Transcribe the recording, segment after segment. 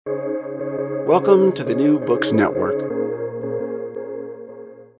Welcome to the New Books Network.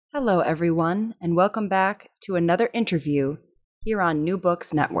 Hello, everyone, and welcome back to another interview here on New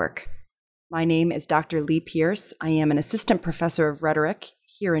Books Network. My name is Dr. Lee Pierce. I am an assistant professor of rhetoric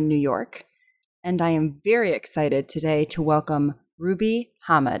here in New York, and I am very excited today to welcome Ruby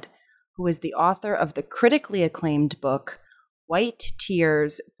Hamad, who is the author of the critically acclaimed book, White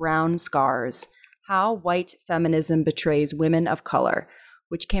Tears, Brown Scars: How White Feminism Betrays Women of Color,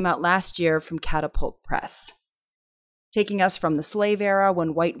 which came out last year from Catapult Press. Taking us from the slave era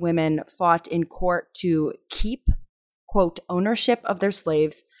when white women fought in court to keep, quote, ownership of their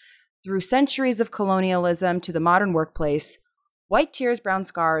slaves, through centuries of colonialism to the modern workplace, White Tears, Brown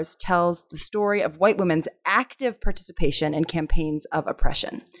Scars tells the story of white women's active participation in campaigns of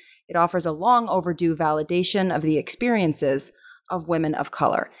oppression. It offers a long overdue validation of the experiences of women of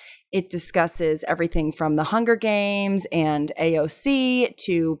color. It discusses everything from the Hunger Games and AOC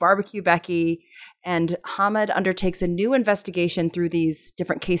to Barbecue Becky, and Hamad undertakes a new investigation through these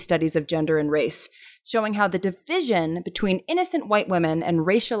different case studies of gender and race, showing how the division between innocent white women and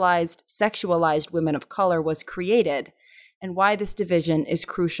racialized, sexualized women of color was created, and why this division is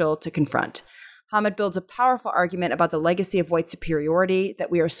crucial to confront. Hamad builds a powerful argument about the legacy of white superiority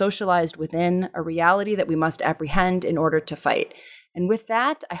that we are socialized within, a reality that we must apprehend in order to fight. And with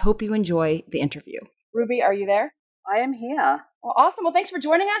that, I hope you enjoy the interview. Ruby, are you there? I am here. Well, awesome. Well, thanks for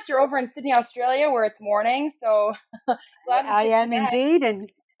joining us. You're over in Sydney, Australia, where it's morning. So glad I am indeed, and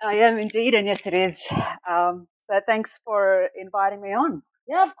yes, it is. So thanks for inviting me on.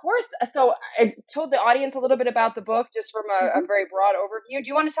 Yeah, of course. So I told the audience a little bit about the book just from a very broad overview. Do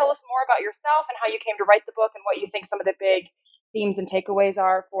you want to tell us more about yourself and how you came to write the book and what you think some of the big themes and takeaways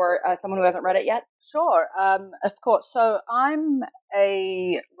are for someone who hasn't read it yet? Sure, of course. So I'm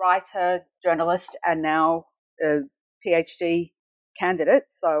a writer, journalist, and now a PhD candidate.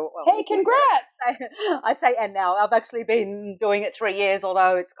 So hey, congrats! I say and now. I've actually been doing it 3 years,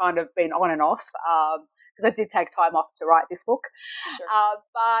 although it's kind of been on and off because I did take time off to write this book. Sure.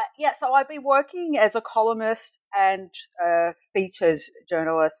 But yeah, so I've been working as a columnist and features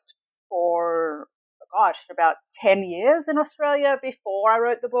journalist for about 10 years in Australia before I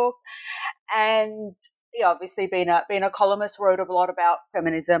wrote the book. And obviously being a columnist, wrote a lot about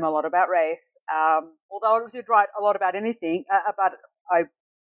feminism, a lot about race. Although I did write a lot about anything, I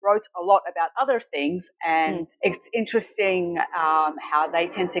wrote a lot about other things. And it's interesting how they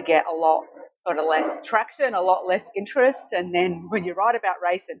tend to get a lot sort of less traction, a lot less interest. And then when you write about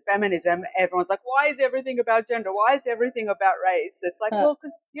race and feminism, everyone's like, why is everything about gender? Why is everything about race? It's like, well,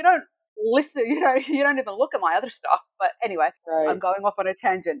 because you don't listen, you don't even look at my other stuff. But anyway, right. I'm going off on a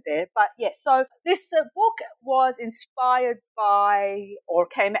tangent there. But yes, so this book was inspired by or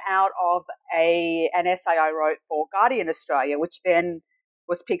came out of an essay I wrote for Guardian Australia, which then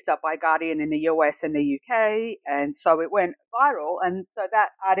was picked up by Guardian in the US and the UK. And so it went viral. And so that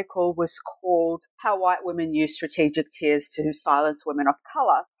article was called How White Women Use Strategic Tears to Silence Women of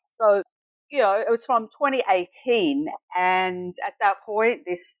Color. So it was from 2018, and at that point,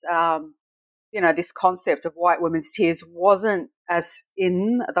 this concept of white women's tears wasn't as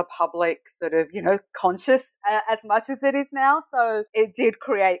in the public sort of, conscious as much as it is now. So it did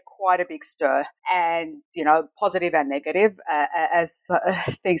create quite a big stir and, positive and negative as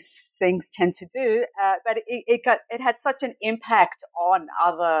these things tend to do. But it had such an impact on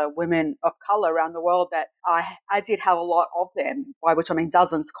other women of color around the world that I did have a lot of them, by which I mean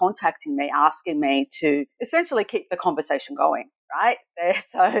dozens, contacting me, asking me to essentially keep the conversation going. Right there,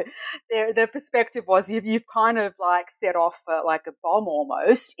 so their perspective was you've kind of like set off like a bomb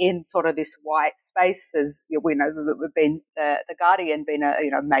almost in sort of this white space, as we know, we've been the Guardian being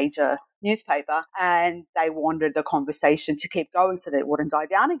a major newspaper, and they wanted the conversation to keep going so that it wouldn't die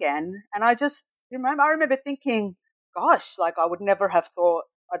down again. And I remember thinking, gosh, like I would never have thought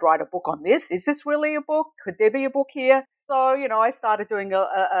I'd write a book on this. Is this really a book? Could there be a book here? So, I started doing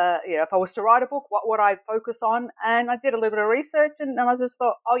if I was to write a book, what would I focus on? And I did a little bit of research and I just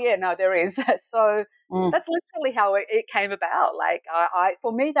thought, oh yeah, no, there is. So that's literally how it came about. Like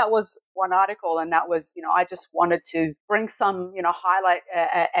for me, that was one article, and that was, I just wanted to bring some, highlight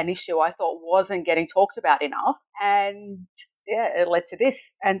an issue I thought wasn't getting talked about enough. And yeah, it led to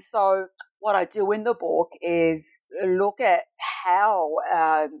this. And so what I do in the book is look at how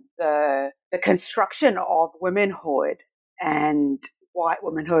the construction of womanhood and white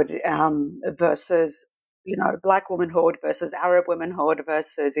womanhood versus, black womanhood versus Arab womanhood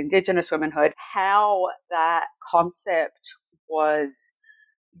versus Indigenous womanhood, how that concept was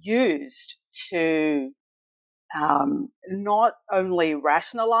used to not only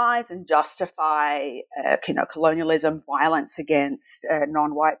rationalize and justify, colonialism, violence against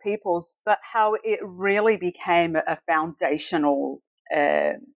non-white peoples, but how it really became a foundational,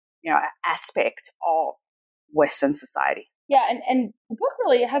 aspect of Western society. Yeah, and the book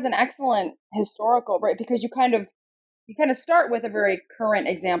really has an excellent historical, right? Because you kind of start with a very current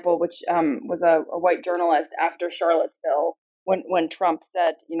example, which was a white journalist after Charlottesville, when Trump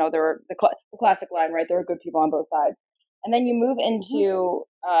said, there were the classic line, right? There are good people on both sides. And then you move into,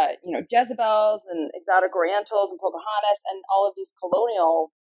 Jezebels and exotic Orientals and Pocahontas and all of these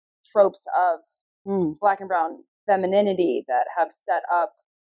colonial tropes of Black and brown femininity that have set up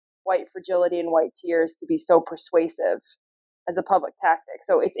white fragility and white tears to be so persuasive as a public tactic.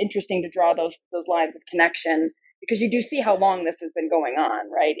 So it's interesting to draw those lines of connection, because you do see how long this has been going on,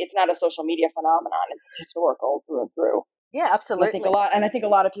 right? It's not a social media phenomenon; it's historical through and through. Yeah, absolutely. And I think a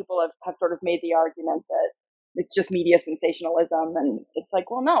lot of people have sort of made the argument that it's just media sensationalism, and it's like,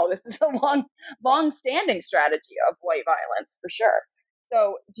 well, no, this is a long-standing strategy of white violence for sure.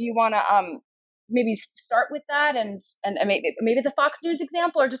 So, do you want to maybe start with that, and maybe the Fox News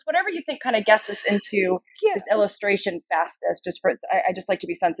example, or just whatever you think kind of gets us into this illustration fastest? I just like to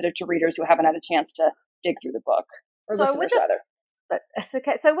be sensitive to readers who haven't had a chance to dig through the book, or listeners rather. That's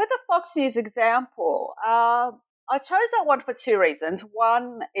okay. So with the Fox News example, I chose that one for two reasons.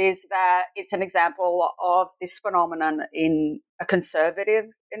 One is that it's an example of this phenomenon in a conservative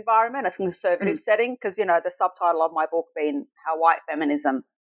environment, a conservative setting, because, the subtitle of my book being How White Feminism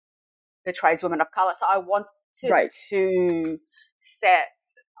Betrays Women of Color. So I wanted to set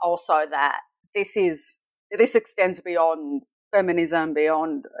also that this extends beyond feminism,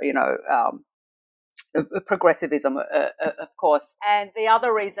 beyond, progressivism, of course. And the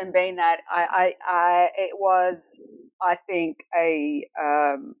other reason being that it was, I think,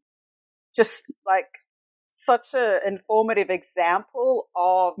 just like such an informative example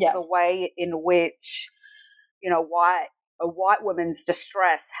of the way in which, a white woman's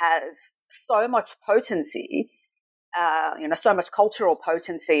distress has so much potency, so much cultural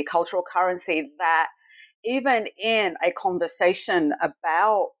potency, cultural currency, that even in a conversation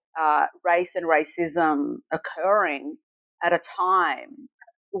about race and racism occurring at a time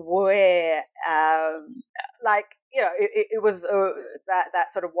where, it was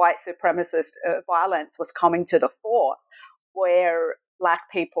that sort of white supremacist violence was coming to the fore, where Black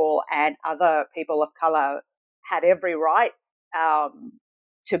people and other people of color had every right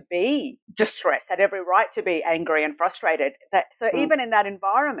to be distressed, had every right to be angry and frustrated. Even in that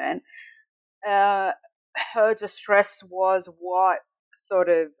environment, her distress was what sort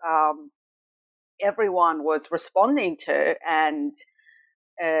of everyone was responding to, and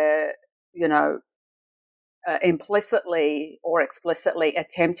implicitly or explicitly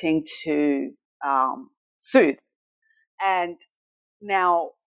attempting to soothe. And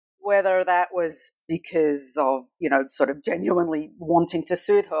now, whether that was because of sort of genuinely wanting to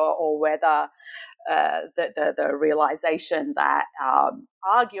soothe her, or whether the realization that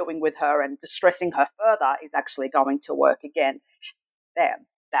arguing with her and distressing her further is actually going to work against them.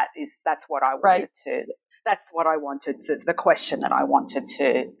 That's what I wanted to. That's what I wanted to. The question that I wanted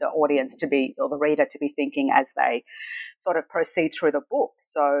the audience to be, or the reader to be thinking as they sort of proceed through the book.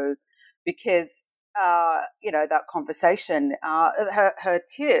 So, because that conversation, her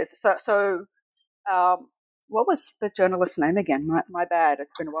tears. So. What was the journalist's name again? My bad.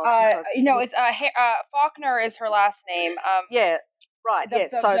 It's been a while since it's Faulkner is her last name. Yeah, right.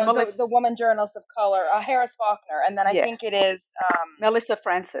 The woman journalist of color, Harris Faulkner, and then I think it is Melissa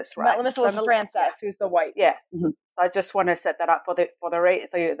Francis, right? Melissa Francis, who's the white. Yeah. Mm-hmm. So I just want to set that up for the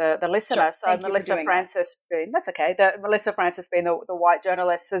listener. Sure. So Melissa Francis that's okay. Melissa Francis being the white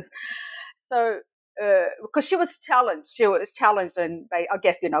journalist is because she was challenged, and I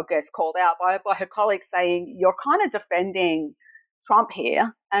guess called out by her colleagues, saying you're kind of defending Trump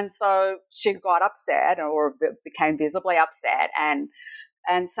here, and so she got upset, or became visibly upset, and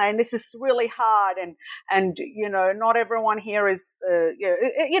saying this is really hard, and not everyone here is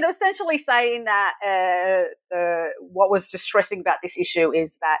essentially saying that what was distressing about this issue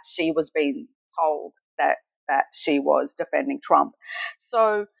is that she was being told that she was defending Trump.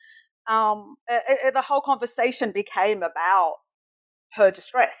 So the whole conversation became about her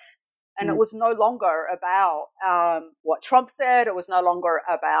distress, and it was no longer about what Trump said. It was no longer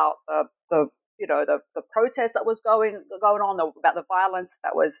about the protest that was going on, about the violence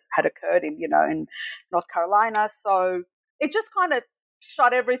that had occurred in North Carolina. So it just kind of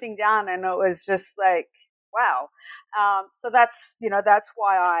shut everything down, and it was just like wow. So that's, that's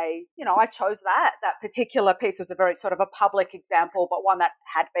why I chose that particular piece. Was a very sort of a public example, but one that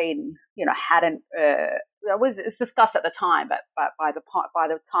had been, hadn't, it's discussed at the time, but by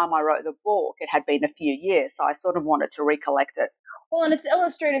the time I wrote the book, it had been a few years. So I sort of wanted to recollect it. Well, and it's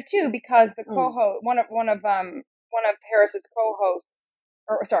illustrative too, because the co-host, one of Harris's co-hosts,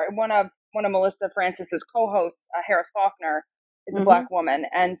 one of Melissa Francis's co-hosts, Harris Faulkner, is a Black woman,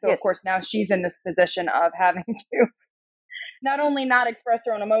 and so of course now she's in this position of having to not only not express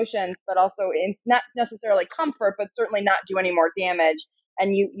her own emotions, but also not necessarily comfort, but certainly not do any more damage.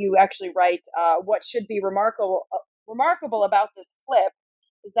 And you actually write, what should be remarkable about this clip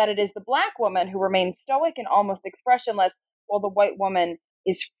is that it is the Black woman who remains stoic and almost expressionless, while the white woman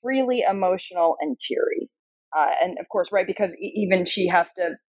is freely emotional and teary. And of course, right, because even she has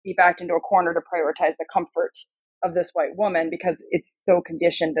to be backed into a corner to prioritize the comfort of this white woman, because it's so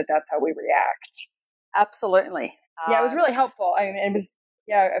conditioned that that's how we react. Absolutely. Yeah, it was really helpful. I mean, it was,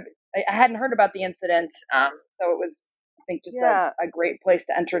 I hadn't heard about the incident. So it was, I think, just a great place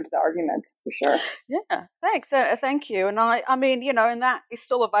to enter into the argument, for sure. Yeah, thanks. Thank you. And I mean, and that is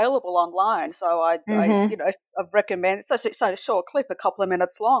still available online. So I recommend, it's a short clip, a couple of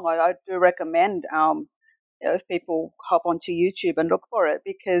minutes long. I do recommend, if people hop onto YouTube and look for it,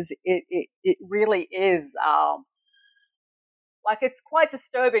 because it really is, it's quite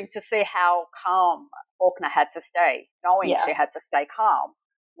disturbing to see how calm Faulkner had to stay, knowing she had to stay calm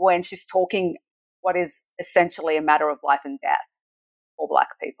when she's talking what is essentially a matter of life and death for Black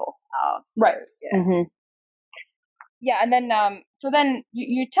people. Right. Yeah. Yeah, and then so then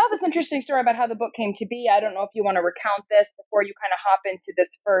you tell this interesting story about how the book came to be. I don't know if you want to recount this before you kind of hop into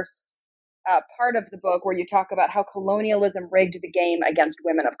this first part of the book where you talk about how colonialism rigged the game against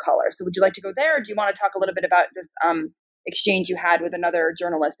women of color. So would you like to go there, or do you want to talk a little bit about this exchange you had with another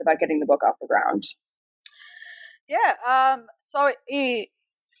journalist about getting the book off the ground? Yeah. So it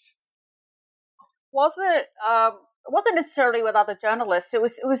wasn't necessarily with other journalists. It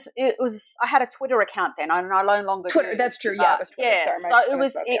was. I had a Twitter account then, and I no longer Twitter. do. That's true. Yeah, it was Twitter. Yeah. Sorry,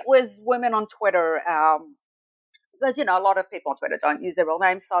 so it was women on Twitter. Because a lot of people on Twitter don't use their real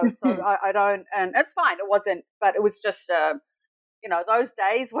names, so I don't, and it's fine. It wasn't, but it was just those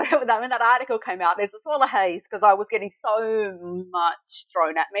days when that article came out. It's all a haze because I was getting so much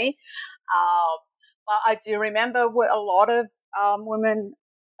thrown at me. But I do remember a lot of women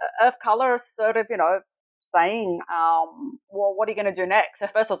of color sort of, saying, well, what are you going to do next?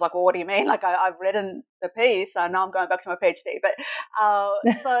 At first I was like, well, what do you mean? Like I've written the piece and now I'm going back to my PhD. But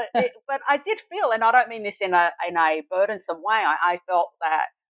but I did feel, and I don't mean this in a burdensome way, I felt that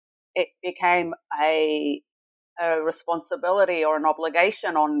it became a responsibility or an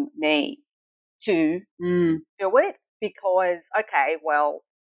obligation on me to do it, because, okay, well,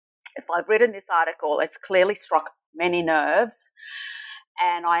 if I've written this article, it's clearly struck many nerves.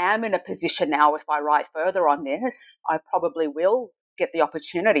 And I am in a position now, if I write further on this, I probably will get the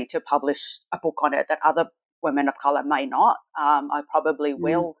opportunity to publish a book on it that other women of color may not. I probably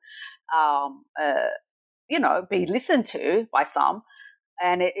will, be listened to by some.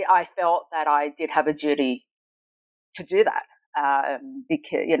 And I felt that I did have a duty to do that,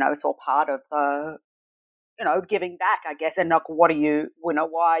 because, it's all part of the, giving back, I guess. And like, what are you,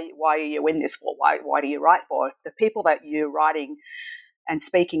 why are you in this for? Why do you write for? If the people that you're writing and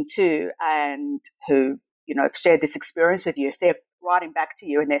speaking to and who, have shared this experience with you, if they're writing back to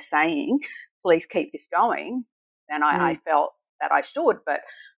you and they're saying, please keep this going, then I felt that I should. But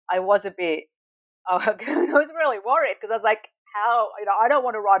I was a bit, I was really worried because I was like, how, I don't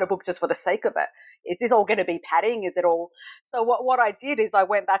want to write a book just for the sake of it. Is this all going to be padding? Is it all? So what I did is I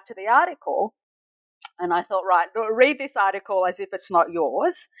went back to the article and I thought, right, read this article as if it's not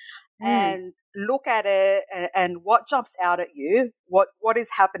yours and look at it and what jumps out at you, what is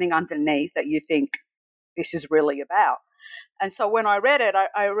happening underneath that you think this is really about. And so when I read it,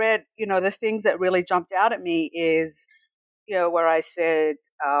 I read, the things that really jumped out at me is, where I said,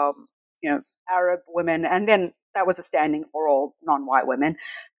 Arab women, and then that was a standing for all non-white women.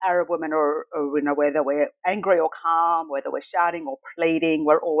 Arab women are whether we're angry or calm, whether we're shouting or pleading,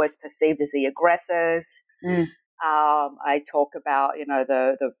 we're always perceived as the aggressors. I talk about,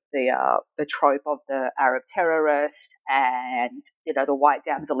 the trope of the Arab terrorist and, the white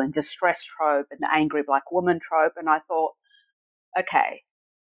damsel in distress trope and the angry Black woman trope. And I thought, okay,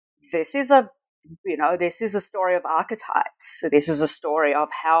 this is a story of archetypes. This is a story of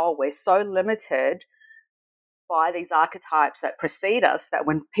how we're so limited by these archetypes that precede us, that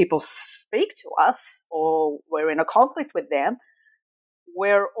when people speak to us or we're in a conflict with them,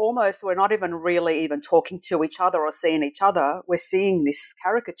 we're not even really even talking to each other or seeing each other. We're seeing this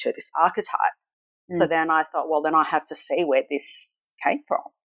caricature, this archetype. So then I thought, well, then I have to see where this came from.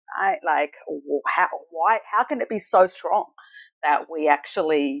 Right? Like, how can it be so strong that we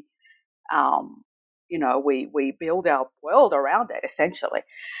actually, we build our world around it, essentially.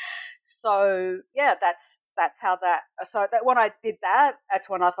 So yeah, that's how that. So that when I did that, that's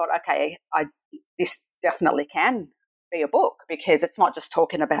when I thought, okay, this definitely can be a book, because it's not just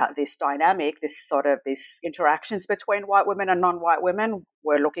talking about this dynamic, this interactions between white women and non-white women.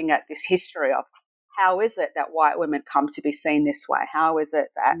 We're looking at this history of how is it that white women come to be seen this way? How is it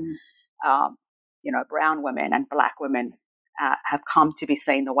that brown women and black women have come to be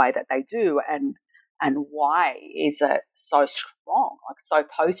seen the way that they do, and why is it so strong, like so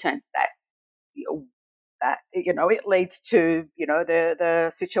potent that it leads to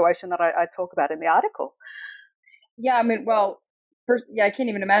the situation that I talk about in the article. Yeah, I mean, well, first, I can't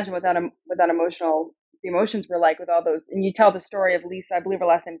even imagine what that the emotions were like with all those. And you tell the story of Lisa, I believe her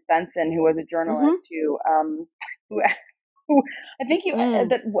last name's Benson, who was a journalist who I think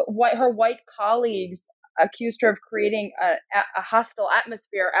her white colleagues accused her of creating a hostile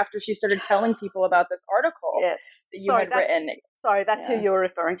atmosphere after she started telling people about this article that you had written. Sorry, that's who you were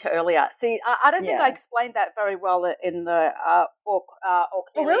referring to earlier. See, I don't think I explained that very well in the book. Or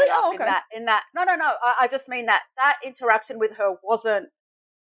oh, really? Oh, okay. No. I just mean that interaction with her wasn't.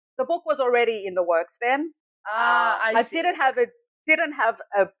 The book was already in the works then. I didn't have the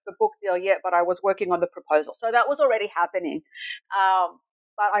book deal yet, but I was working on the proposal, so that was already happening.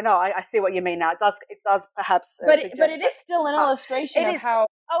 But I know I see what you mean now. It does perhaps. But it is still an illustration of how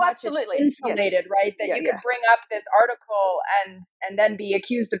absolutely it's insulated, right? That you could bring up this article and then be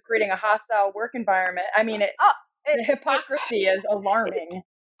accused of creating a hostile work environment. I mean, the hypocrisy is alarming. It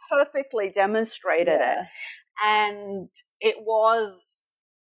perfectly demonstrated it, and it was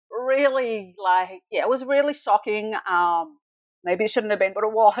really it was really shocking. Maybe it shouldn't have been, but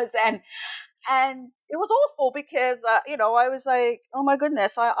it was, and it was awful because, I was like, oh my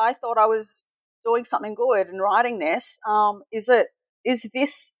goodness, I thought I was doing something good in writing this. Is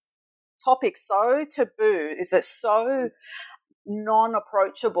this topic so taboo? Is it so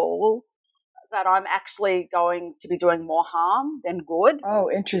non-approachable that I'm actually going to be doing more harm than good? Oh,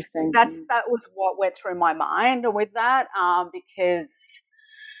 interesting. That was what went through my mind with that, because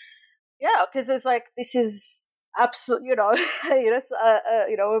it's like, this is absolutely, a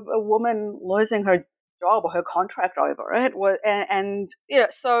woman losing her job or her contract over it was,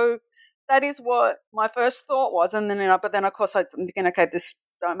 so that is what my first thought was, and then but then of course I'm thinking, okay, this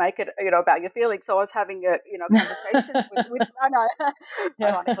don't make it about your feelings. So I was having conversations with I know,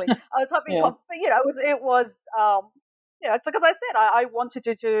 ironically, I was having it was it's because I said I wanted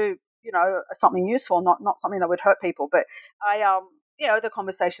to do something useful, not something that would hurt people, but I the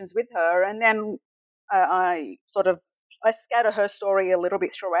conversations with her, and then I scatter her story a little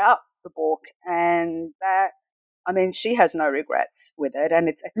bit throughout the book, and that, I mean, she has no regrets with it, and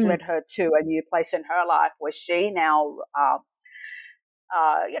it's led her to a new place in her life where she now,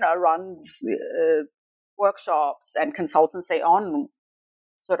 runs workshops and consultancy on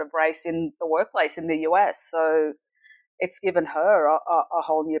sort of race in the workplace in the US. So it's given her a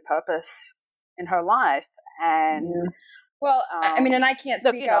whole new purpose in her life, and. Well, I mean, and I can't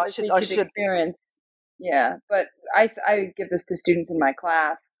speak obviously to the experience. Yeah, but I give this to students in my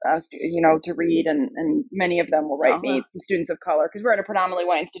class, to read, and many of them will write me, the students of color, because we're at a predominantly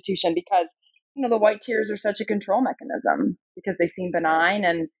white institution, because, the white tears are such a control mechanism because they seem benign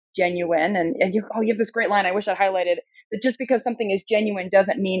and genuine. And you have this great line, I wish I highlighted, that just because something is genuine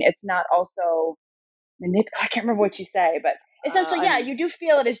doesn't mean it's not also I can't remember what you say, but essentially, you do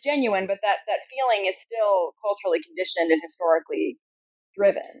feel it is genuine, but that feeling is still culturally conditioned and historically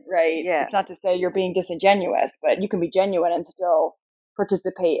driven, right? Yeah. It's not to say you're being disingenuous, but you can be genuine and still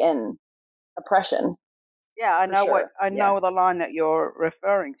participate in oppression. Yeah, I know know the line that you're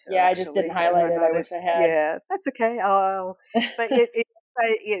referring to. Yeah, actually. I just didn't highlight it. I wish I had. Yeah, that's okay. But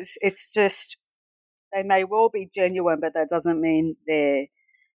it's just, they may well be genuine, but that doesn't mean they're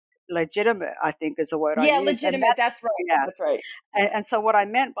legitimate, I think is the word I use. Yeah, legitimate. That's right. Yeah. That's right. And so what I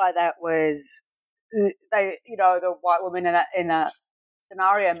meant by that was, they, the white woman in a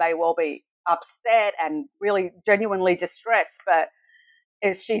scenario may well be upset and really genuinely distressed, but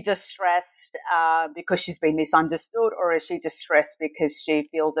is she distressed because she's been misunderstood, or is she distressed because she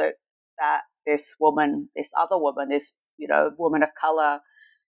feels that this other woman, this woman of color,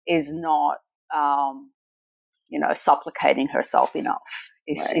 is not supplicating herself enough?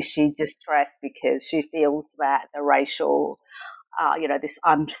 Is she distressed because she feels that the racial, this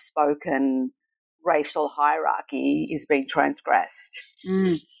unspoken racial hierarchy is being transgressed?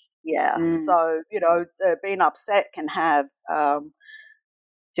 Yeah. So, being upset can have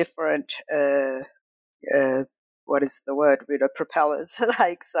different what is the word? Propellers.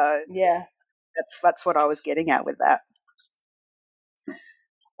 Like, so Yeah. That's what I was getting at with that.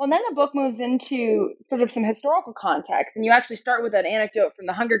 Well, then the book moves into sort of some historical context, and you actually start with an anecdote from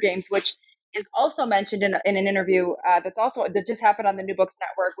the Hunger Games, which is also mentioned in an interview that just happened on the New Books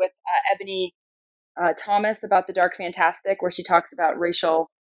Network with Ebony Thomas about the Dark Fantastic, where she talks about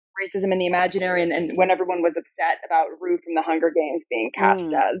racism in the imaginary, and when everyone was upset about Rue from the Hunger Games being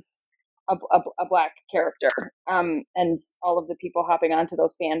cast as a black character, and all of the people hopping onto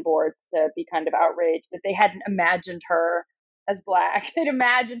those fan boards to be kind of outraged that they hadn't imagined her as black. They'd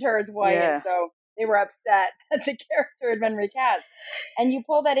imagined her as white, and so they were upset that the character had been recast. And you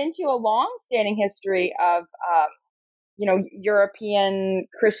pull that into a long-standing history of, European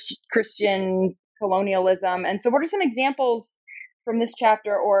Christian colonialism. And so what are some examples from this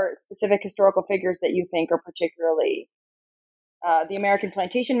chapter or specific historical figures that you think are particularly the American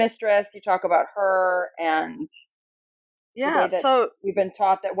plantation mistress? You talk about her, and the way that we've been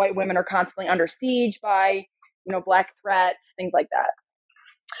taught that white women are constantly under siege by, black threats, things like that.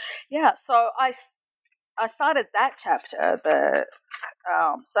 Yeah, so I started that chapter,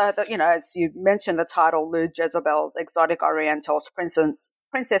 as you mentioned, the title, Lou Jezebel's Exotic Orientals, Princess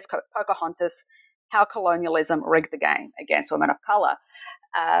Pocahontas, How Colonialism Rigged the Game Against Women of Color.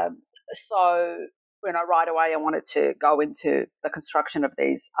 So, right away I wanted to go into the construction of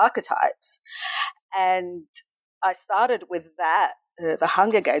these archetypes. And I started with that, the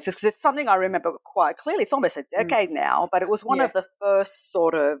Hunger Games, because it's something I remember quite clearly. It's almost a decade now, but it was one of the first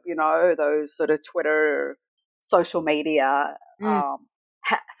sort of, those sort of Twitter, social media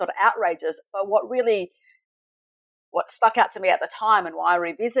sort of outrages. But what stuck out to me at the time and why I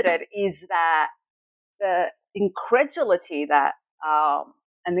revisited is that the incredulity that,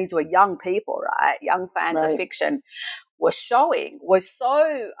 and these were young people, right, young fans of fiction, were showing was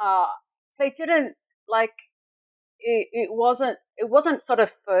so, they didn't like, it wasn't sort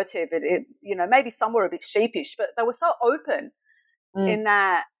of furtive. It maybe some were a bit sheepish, but they were so open in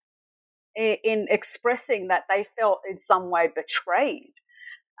that, in expressing that they felt in some way betrayed.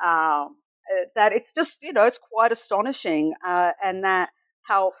 That it's just, it's quite astonishing, and that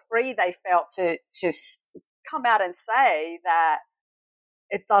how free they felt to come out and say that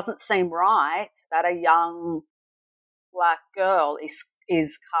it doesn't seem right that a young black girl is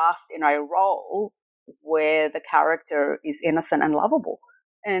cast in a role where the character is innocent and lovable.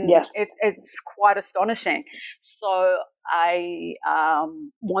 And it's quite astonishing. So I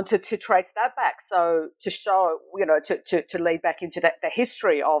wanted to trace that back. So to show, to lead back into the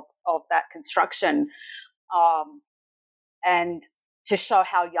history of that construction, and to show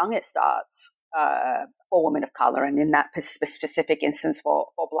how young it starts for women of color, and in that specific instance for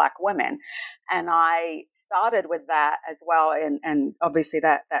black women. And I started with that as well, and obviously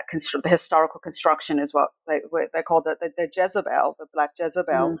that the historical construction is what they call the Jezebel, the Black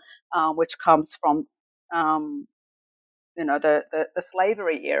Jezebel, which comes from the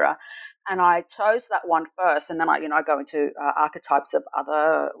slavery era. And I chose that one first, and then I go into archetypes of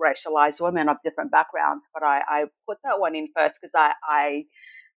other racialized women of different backgrounds. But I put that one in first because I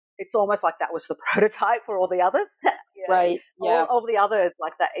it's almost like that was the prototype for all the others. Right. Yeah. All the others,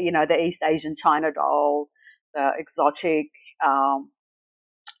 like that, the East Asian China doll, the exotic,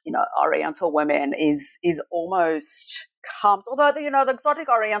 Oriental women is almost comes. Although the exotic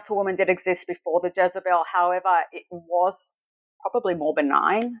Oriental woman did exist before the Jezebel, however, it was probably more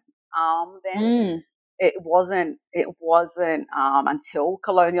benign then. It wasn't until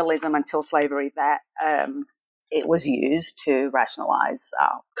colonialism, until slavery, that it was used to rationalize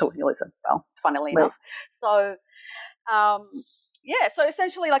colonialism. Well, funnily enough. So, so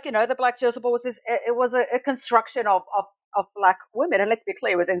essentially, the Black Jezebel was it was a construction of black women, and let's be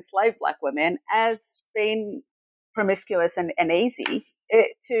clear, it was enslaved black women as being promiscuous and easy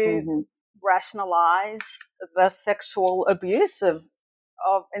to rationalize the sexual abuse of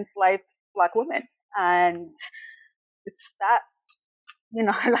enslaved black women. And it's that,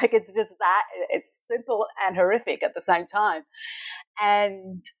 it's just that, it's simple and horrific at the same time.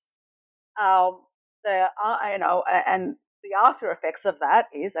 And and the after effects of that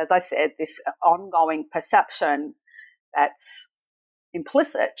is, as I said, this ongoing perception that's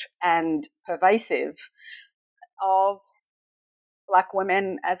implicit and pervasive of black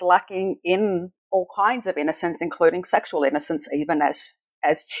women as lacking in all kinds of innocence, including sexual innocence, even as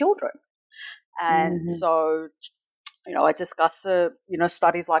children. And so, I discuss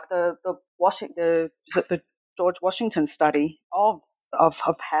studies like the George Washington study of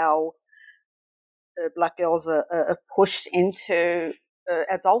how black girls are pushed into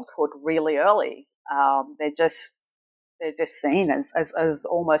adulthood really early. They're just seen as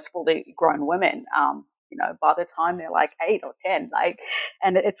almost fully grown women, by the time they're like 8 or 10,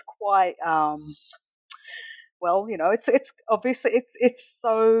 and it's quite, it's obviously, it's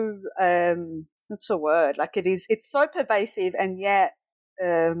so, what's the word? It's so pervasive, and yet,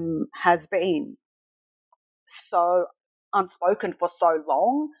 has been so unspoken for so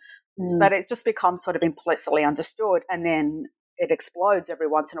long that it just becomes sort of implicitly understood, and then it explodes every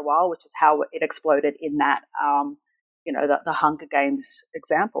once in a while, which is how it exploded in that, the Hunger Games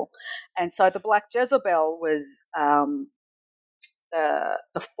example. And so the Black Jezebel was the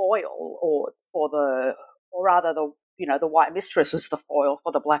foil, the White Mistress was the foil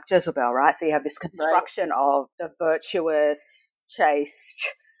for the Black Jezebel, right? So you have this construction of the virtuous,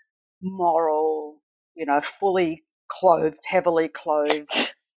 chaste, moral, fully clothed, heavily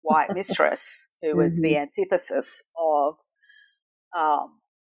clothed White Mistress, who was the antithesis of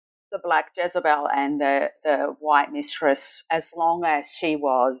the Black Jezebel and the White Mistress, as long as she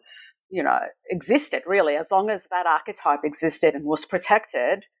was, existed, really. As long as that archetype existed and was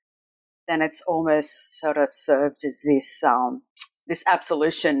protected, then it's almost sort of served as this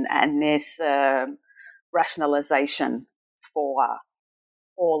absolution and this rationalization for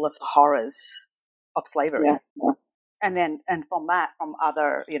all of the horrors of slavery. Yeah. And from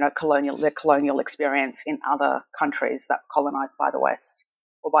other, colonial experience in other countries that were colonized by the West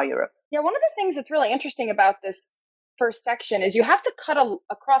or by Europe. Yeah, one of the things that's really interesting about this first section is you have to cut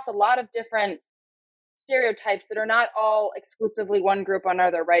across a lot of different stereotypes that are not all exclusively one group or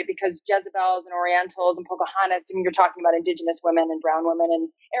another, right? Because Jezebels and Orientals and Pocahontas, I mean, you're talking about indigenous women and brown women and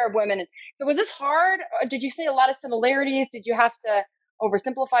Arab women. And so was this hard? Or did you see a lot of similarities? Did you have to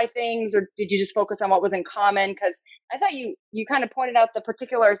oversimplify things, or did you just focus on what was in common? Because I thought you kind of pointed out the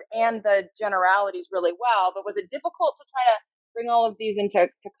particulars and the generalities really well, but was it difficult to try to bring all of these into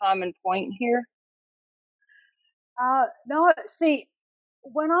common point here? No, see,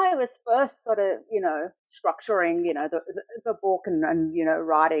 when I was first sort of, structuring, the book and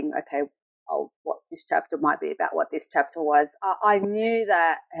writing, okay, what this chapter might be about, what this chapter was, I knew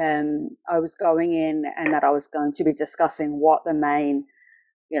that I was going in and that I was going to be discussing what the main,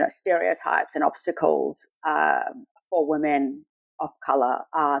 stereotypes and obstacles for women of color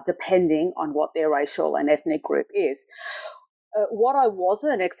are, depending on what their racial and ethnic group is. What I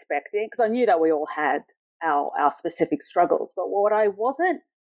wasn't expecting, because I knew that we all had our specific struggles, but what I wasn't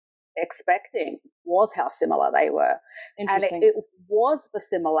expecting was how similar they were. And it was the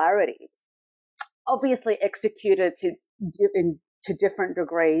similarity, obviously executed to different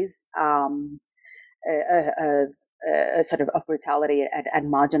degrees, sort of brutality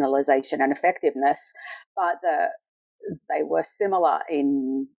and marginalization and effectiveness, but they were similar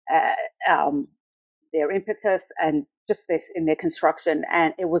in their impetus and just this in their construction.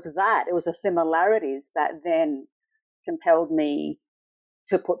 And it was the similarities that then compelled me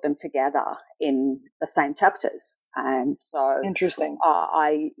to put them together in the same chapters. And so interesting.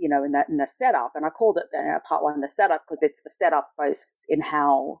 I, in the setup, and I called it part one, the setup, because it's the setup both in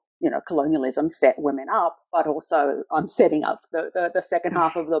how, colonialism set women up, but also I'm setting up the second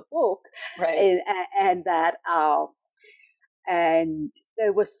half of the book. Right. And that, and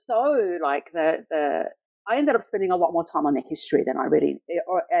there was so I ended up spending a lot more time on the history than I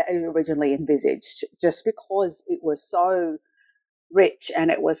originally envisaged, just because it was so rich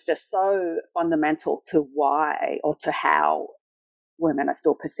and it was just so fundamental to why or to how women are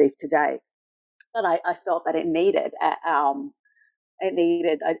still perceived today, that I felt that it needed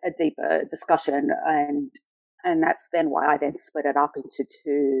a deeper discussion, and that's then why I then split it up into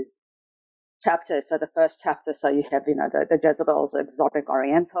two chapters. So the first chapter, so you have the Jezebels, exotic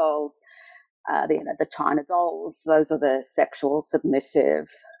Orientals, the China dolls. Those are the sexual, submissive,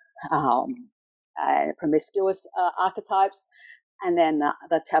 promiscuous archetypes. And then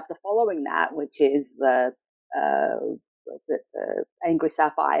the chapter following that, which is the angry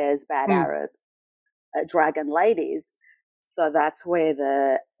sapphires, bad Arab, dragon ladies. So that's where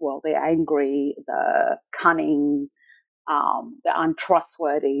the angry, the cunning, the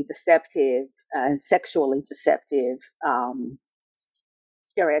untrustworthy, deceptive, sexually deceptive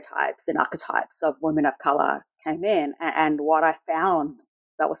stereotypes and archetypes of women of color came in. And what I found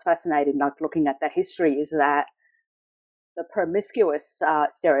that was fascinating, looking at the history, is that the promiscuous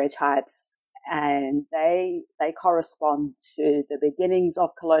stereotypes, and they correspond to the beginnings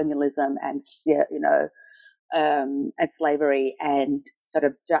of colonialism and slavery, and sort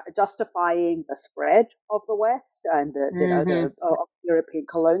of justifying the spread of the West and the European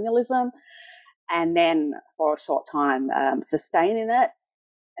colonialism, and then for a short time sustaining it.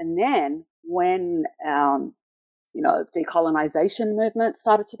 And then when decolonization movement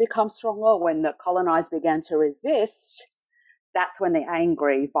started to become stronger, when the colonized began to resist, that's when the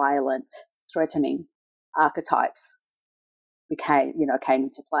angry, violent, threatening archetypes came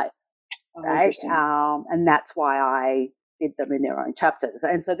into play, right? Interesting. And that's why I did them in their own chapters.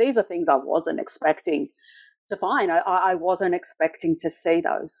 And so these are things I wasn't expecting to find. I wasn't expecting to see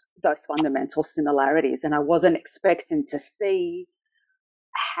those fundamental similarities, and I wasn't expecting to see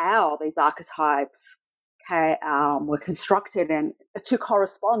how these archetypes were constructed and to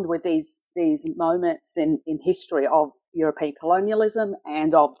correspond with these moments in history of European colonialism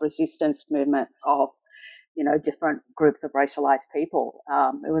and of resistance movements of different groups of racialized people.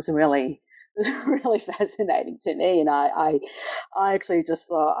 It was really fascinating to me, and I actually just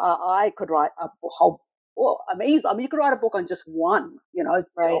thought I could write a whole. Well, amazing. I mean, you could write a book on just one, Right.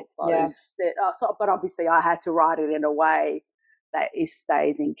 of those. Yeah. But obviously, I had to write it in a way that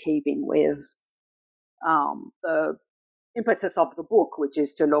stays in keeping with the impetus of the book, which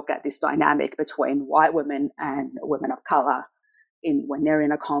is to look at this dynamic between white women and women of color when they're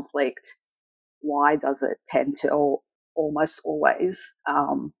in a conflict. Why does it tend to almost always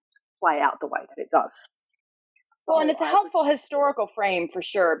play out the way that it does? Well, and it's a helpful historical frame for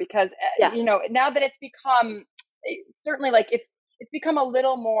sure, because now that it's become certainly like it's become a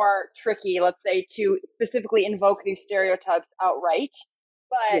little more tricky, let's say, to specifically invoke these stereotypes outright,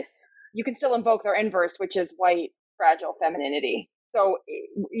 but yes. You can still invoke their inverse, which is white fragile femininity. So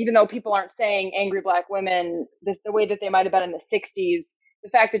even though people aren't saying angry Black women the way that they might have been in the 60s, the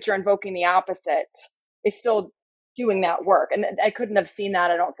fact that you're invoking the opposite is still doing that work. And I couldn't have seen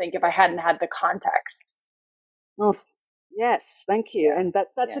that, I don't think, if I hadn't had the context. Oh, yes, thank you. And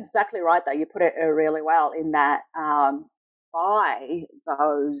that's exactly right, though. You put it really well in that by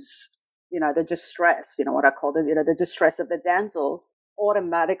those, the distress, what I call it, the distress of the damsel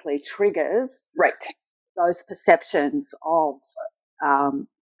automatically triggers those perceptions of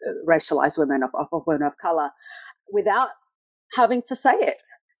racialized women, of women of color, without having to say it.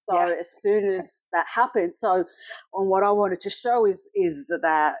 So as soon as that happens, so on what I wanted to show is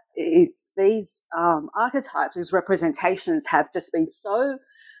that it's these archetypes, these representations have just been so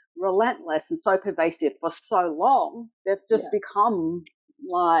relentless and so pervasive for so long, they've just become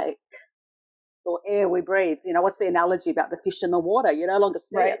like the air we breathe. What's the analogy about the fish in the water? You no longer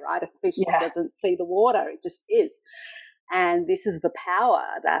see it, right? A fish doesn't see the water, it just is. And this is the power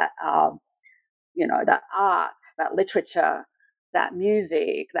that, that art, that literature, that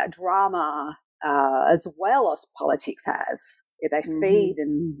music, that drama, as well as politics has. They feed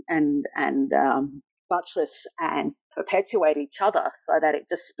and buttress and perpetuate each other, so that it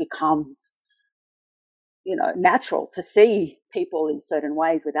just becomes, natural to see people in certain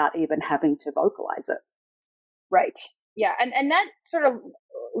ways without even having to vocalize it. Right. Yeah. And that sort of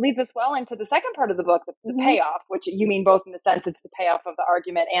leads us well into the second part of the book, the payoff, which you mean both in the sense it's the payoff of the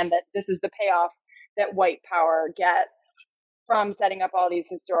argument and that this is the payoff that white power gets from setting up all these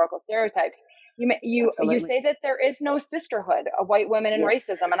historical stereotypes. You say that there is no sisterhood of white women in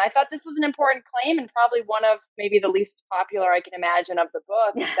racism. And I thought this was an important claim, and probably one of maybe the least popular I can imagine of the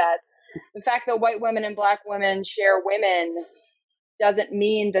book, is that the fact that white women and Black women share women doesn't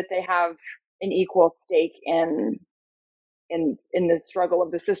mean that they have an equal stake in the struggle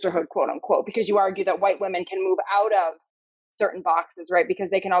of the sisterhood, quote unquote, because you argue that white women can move out of certain boxes, right? Because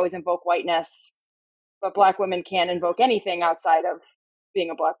they can always invoke whiteness, but Black women can't invoke anything outside of being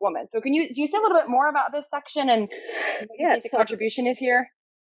a Black woman. So do you say a little bit more about this section and what you think the contribution is here?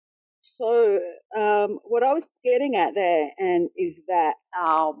 So what I was getting at there is that,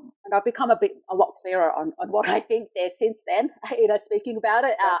 and I've become a lot clearer on what I think there since then, speaking about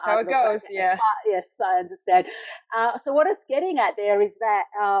it. That's how it goes, yeah. Yes, I understand. So what I was getting at there is that,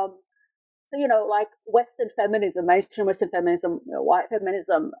 like Western feminism, mainstream Western feminism, white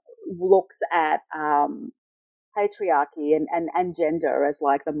feminism looks at patriarchy and gender as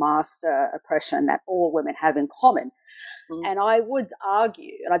like the master oppression that all women have in common. And I would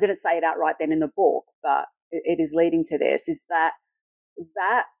argue, and I didn't say it outright then in the book, but it is leading to this, is that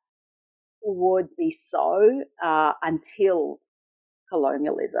would be so until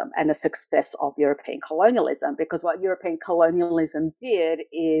colonialism and the success of European colonialism, because what European colonialism did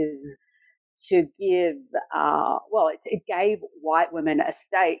is to give, it gave white women a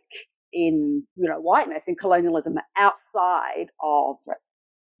stake in, whiteness in colonialism outside of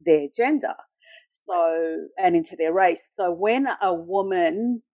their gender. So, and into their race. So when a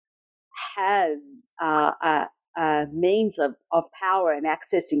woman has a means of power and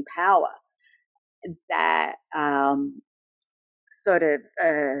accessing power that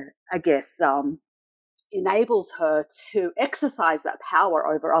enables her to exercise that power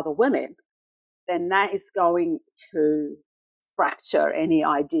over other women, then that is going to fracture any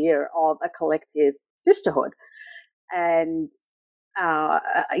idea of a collective sisterhood. And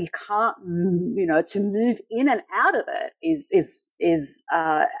you can't, to move in and out of it is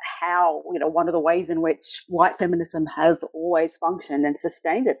how, one of the ways in which white feminism has always functioned and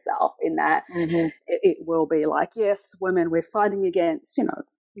sustained itself, in that it will be like, yes, women, we're fighting against,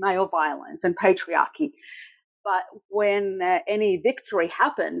 male violence and patriarchy. But when any victory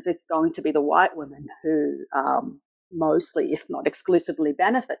happens, it's going to be the white women who mostly, if not exclusively,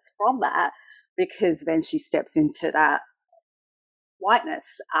 benefits from that, because then she steps into that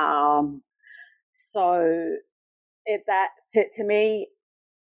whiteness. So to me,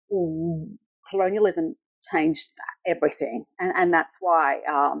 colonialism changed everything. And that's why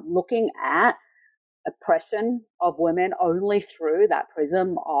looking at oppression of women only through that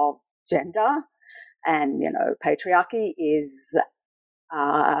prism of gender and, patriarchy is,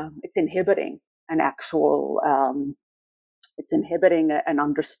 it's inhibiting an actual, it's inhibiting an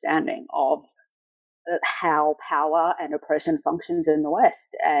understanding of how power and oppression functions in the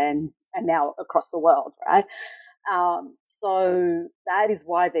West and now across the world, right? So that is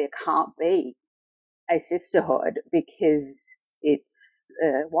why there can't be a sisterhood, because it's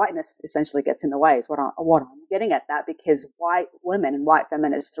whiteness essentially gets in the way, is what I'm getting at that, because white women and white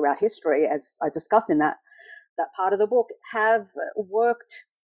feminists throughout history, as I discuss in that part of the book, have worked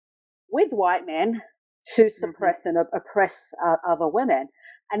with white men to suppress and oppress other women.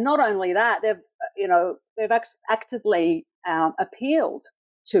 And not only that, they've actively appealed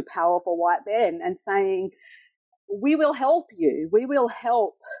to powerful white men and saying, we will help you. We will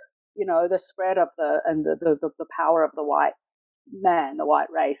help, the spread of the power of the white man, the white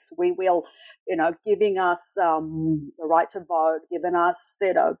race. We will, giving us the right to vote, giving us,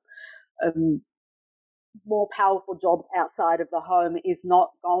 more powerful jobs outside of the home is not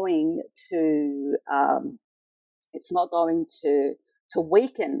going to, it's not going to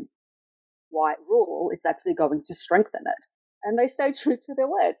weaken white rule. It's actually going to strengthen it. And they stay true to their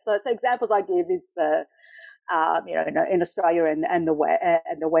word. So examples I give is the, in Australia and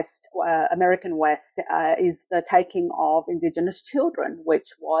the West, American West, is the taking of Indigenous children, which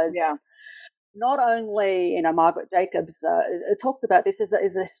was not only, Margaret Jacobs talks about this as a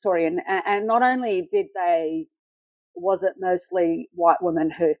historian, and not only was it mostly white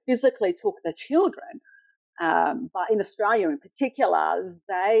women who physically took the children, but in Australia in particular,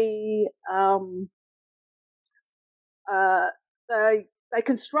 they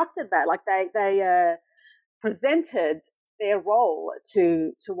constructed that, like they presented their role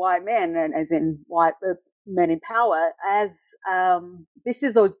to white men, and as in white men in power, as this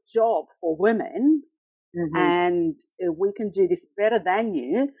is a job for women, and we can do this better than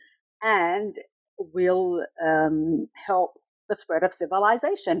you, and we'll help the spread of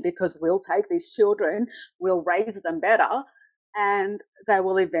civilization, because we'll take these children, we'll raise them better, and they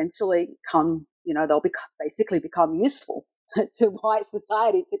will eventually they'll basically become useful to white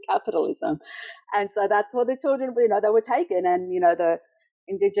society, to capitalism. And so that's what the children, they were taken, and, the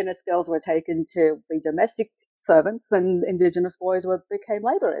Indigenous girls were taken to be domestic servants, and Indigenous boys became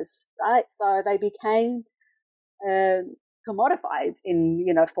laborers, right? So they became commodified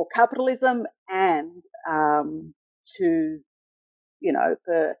for capitalism and to,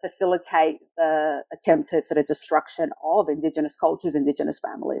 facilitate the attempted sort of destruction of Indigenous cultures, Indigenous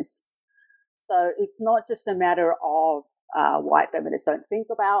families. So it's not just a matter of white feminists don't think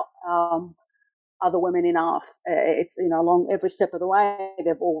about other women enough. It's, along every step of the way,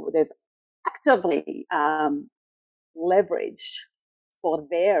 they've actively leveraged for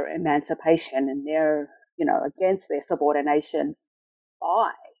their emancipation and their, against their subordination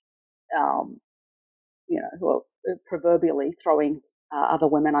by, proverbially throwing other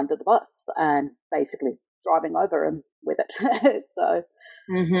women under the bus and basically driving over them with it. So.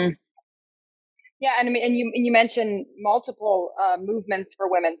 Yeah, and I mean, and you mentioned multiple movements for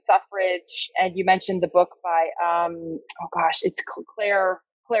women's suffrage, and you mentioned the book by it's Claire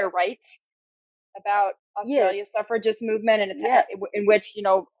Wright about Australia's suffragist movement, and in which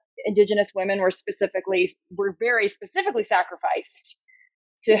Indigenous women were very specifically sacrificed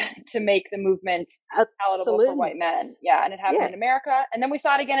to make the movement palatable for white men. Yeah, and it happened in America, and then we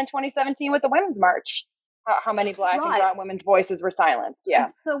saw it again in 2017 with the Women's March. How many Black and brown women's voices were silenced? Yeah.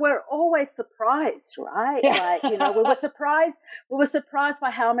 And so we're always surprised, right? Yeah. Like, we were surprised by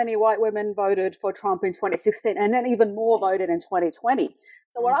how many white women voted for Trump in 2016, and then even more voted in 2020.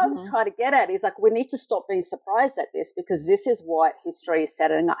 So what I was trying to get at is, like, we need to stop being surprised at this, because this is what history has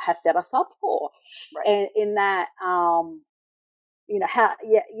set us up for. Right. And in that, you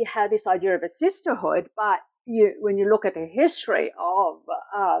have this idea of a sisterhood, but when you look at the history of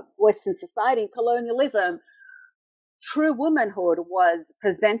Western society and colonialism, true womanhood was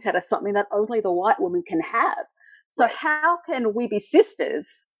presented as something that only the white woman can have. So how can we be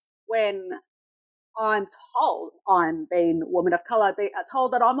sisters when I'm told I'm being a woman of color,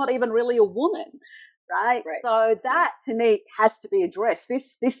 told that I'm not even really a woman, right? So that to me has to be addressed.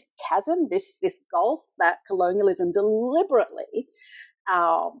 This chasm, this gulf that colonialism deliberately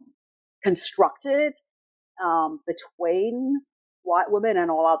constructed between white women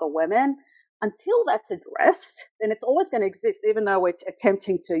and all other women. Until that's addressed, then it's always going to exist, even though we're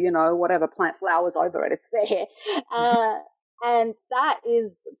attempting to, whatever, plant flowers over it. It's there, and that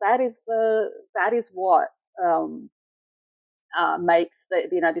is what makes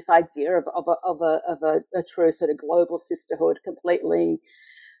this idea of a true sort of global sisterhood completely.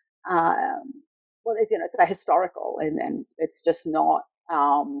 Well, it's a historical, and it's just not.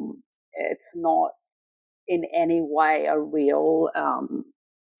 It's not in any way a real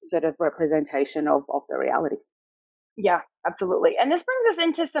sort of representation of the reality. Yeah, absolutely. And this brings us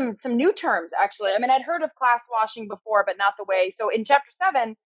into some new terms, actually. I mean, I'd heard of class washing before, but not the way. So in chapter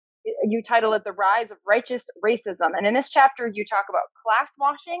 7, you title it The Rise of Righteous Racism. And in this chapter, you talk about class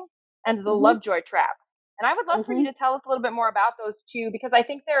washing and the Lovejoy trap. And I would love for you to tell us a little bit more about those two, because I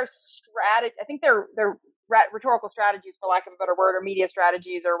think they're rhetorical strategies, for lack of a better word, or media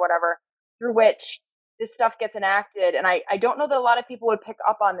strategies or whatever, through which this stuff gets enacted. And I don't know that a lot of people would pick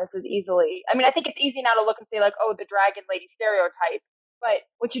up on this as easily. I mean, I think it's easy now to look and say like, oh, the dragon lady stereotype. But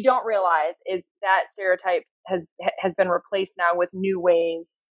what you don't realize is that stereotype has been replaced now with new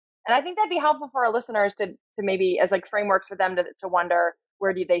ways. And I think that'd be helpful for our listeners to maybe as like frameworks for them to wonder,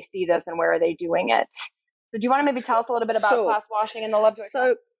 where do they see this and where are they doing it? So do you want to maybe tell us a little bit about class washing and the Lovejoy?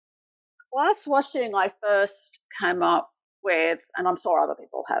 So class washing, I first came up with, and I'm sure other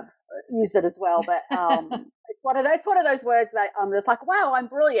people have used it as well, but it's one of those words that I'm just like, wow, I'm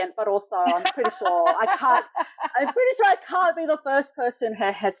brilliant, but also I'm pretty sure I can't be the first person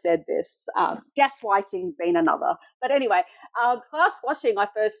who has said this. Gaslighting being another. But anyway, class washing, I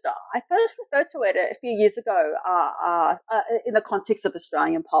first referred to it a few years ago in the context of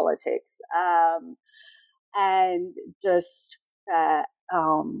Australian politics, and just and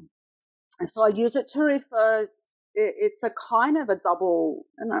so I use it to refer. It's a kind of a double,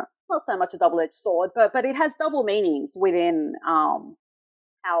 not so much a double-edged sword, but it has double meanings within how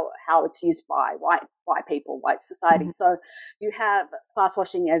it's used by white people, white society. So you have class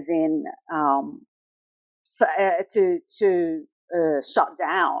washing as in to shut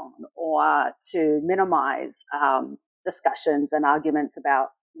down or to minimize discussions and arguments about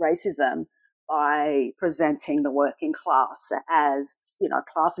racism by presenting the working class as,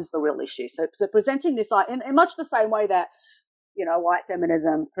 class is the real issue. So presenting this in much the same way that, white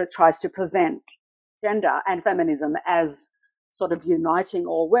feminism tries to present gender and feminism as sort of uniting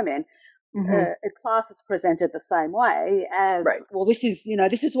all women. Class is presented the same way as, well, this is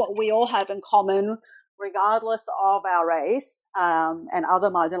what we all have in common, regardless of our race and other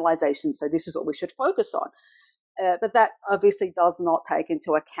marginalizations. So this is what we should focus on. But that obviously does not take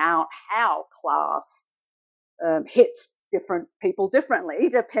into account how class hits different people differently,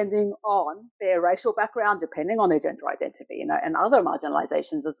 depending on their racial background, depending on their gender identity, and other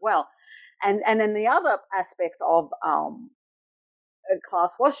marginalizations as well. And then the other aspect of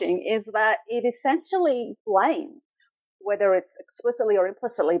class washing is that it essentially blames, whether it's explicitly or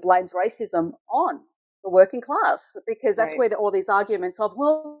implicitly, blames racism on the working class, because that's where all these arguments of,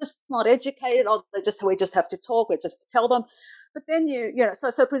 well, just not educated, or we just have to talk, we just have to tell them. But then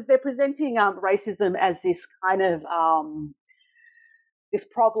so they're presenting racism as this kind of this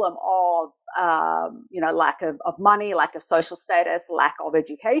problem of lack of money, lack of social status, lack of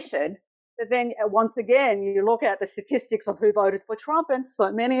education. But then once again, you look at the statistics of who voted for Trump, and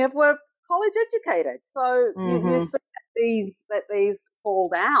so many of were college educated. So you see these fall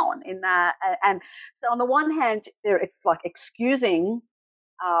down in that, and so on the one hand, it's like excusing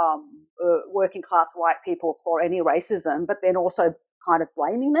working class white people for any racism, but then also kind of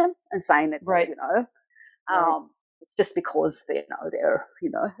blaming them and saying it's it's just because they're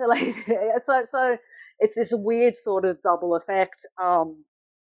like, so it's this weird sort of double effect.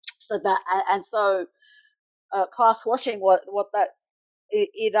 So that and so class washing, what that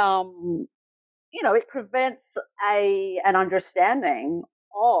it prevents an understanding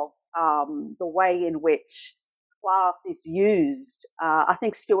of the way in which class is used. I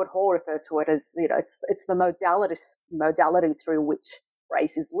think Stuart Hall referred to it as, it's the modality through which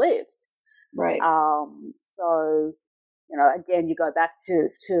race is lived. Right. So, again, you go back to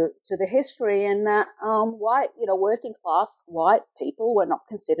the history, and that white, working class white people were not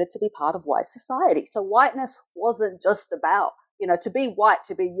considered to be part of white society. So whiteness wasn't just about, to be white,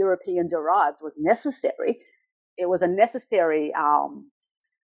 to be European derived was necessary. It was a necessary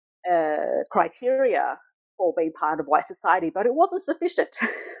criteria for being part of white society, but it wasn't sufficient.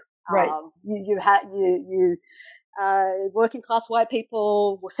 Right. You had working class white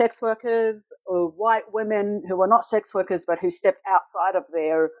people, sex workers, or white women who were not sex workers but who stepped outside of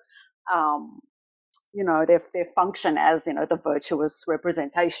their their function as the virtuous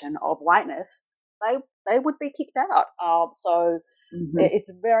representation of whiteness. They would be kicked out. So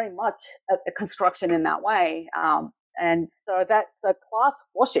it's very much a construction in that way, and so class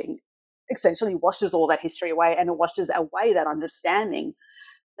washing essentially washes all that history away, and it washes away that understanding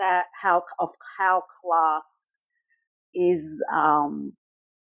that how class is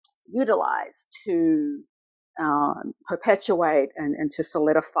utilized to perpetuate and to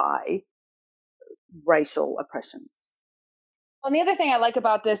solidify racial oppressions. And the other thing I like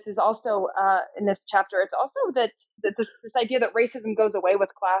about this is also in this chapter, it's also that this idea that racism goes away with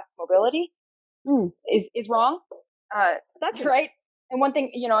class mobility is wrong. Exactly. Right. And one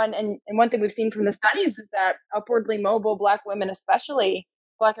thing, and one thing we've seen from the studies is that upwardly mobile Black women, especially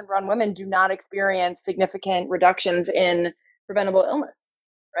Black and brown women, do not experience significant reductions in preventable illness,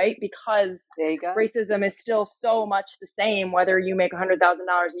 right? Because racism is still so much the same, whether you make $100,000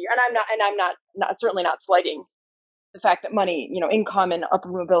 a year. And I'm not certainly not slighting the fact that money, income and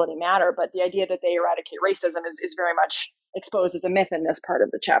upward mobility matter, but the idea that they eradicate racism is very much exposed as a myth in this part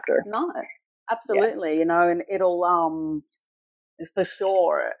of the chapter. No, absolutely. And it'll, for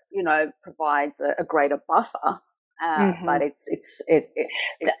sure, provides a greater buffer. But it's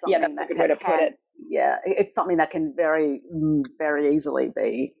something that's a good way to put it. Yeah, it's something that can very, very easily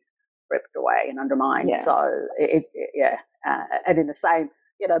be ripped away and undermined. Yeah. So and in the same,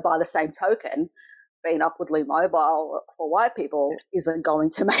 by the same token, being upwardly mobile for white people isn't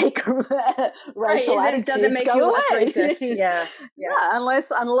going to make racial attitudes doesn't make go you away. less racist. Yeah.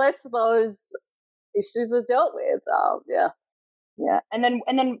 Unless those issues are dealt with. Yeah. And then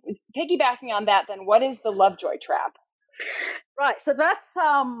piggybacking on that, then what is the Lovejoy trap? Right. So that's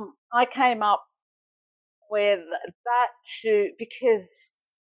I came up with that too because,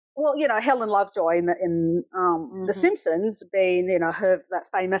 well, Helen Lovejoy in The Simpsons, being that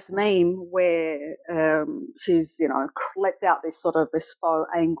famous meme where she's lets out this faux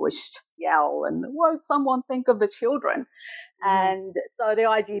anguished yell and won't someone think of the children, and so the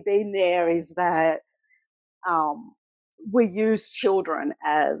idea being there is that we use children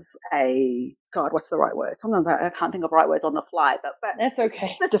as what's the right word? Sometimes I can't think of right words on the fly, but that's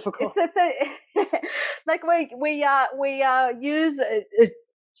okay. It's difficult. Like we use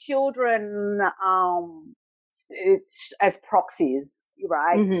children as proxies,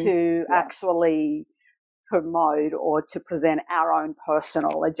 right, to actually promote or to present our own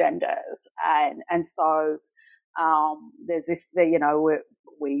personal agendas, and so there's this,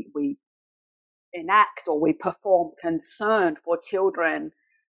 we enact or we perform concern for children,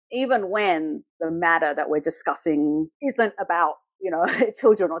 even when the matter that we're discussing isn't about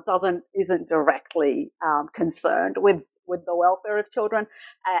children or isn't directly concerned with the welfare of children,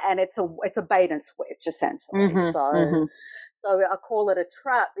 and it's a bait and switch essentially. So I call it a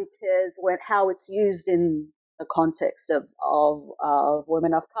trap because how it's used in the context of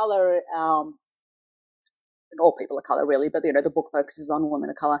women of color, and all people of color really, but the book focuses on women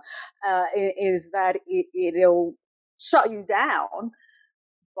of color, is that it'll shut you down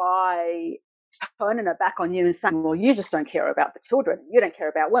by turning it back on you and saying, well, you just don't care about the children, you don't care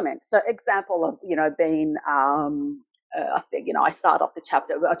about women. So example of being I think I start off the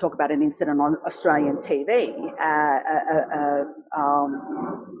chapter, I talk about an incident on Australian TV.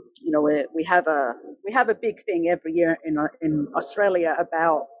 We have a big thing every year in Australia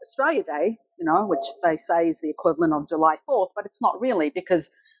about Australia Day, which they say is the equivalent of July 4th, but it's not really, because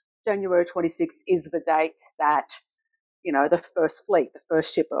January 26th is the date that the first fleet, the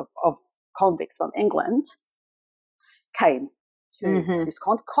first ship of convicts from England came to this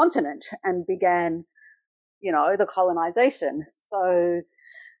continent and began the colonization. So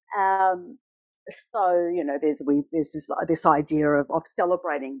there's this idea of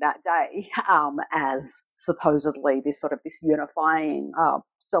celebrating that day as supposedly this unifying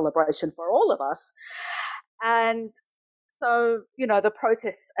celebration for all of us. And so, the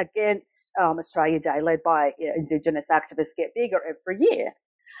protests against Australia Day, led by Indigenous activists, get bigger every year.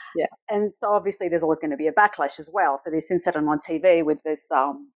 Yeah. And so obviously there's always going to be a backlash as well. So this incident on TV with this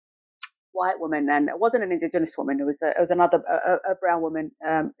white woman, and it wasn't an Indigenous woman, it was another a brown woman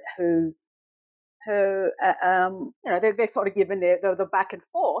who they're sort of given the back and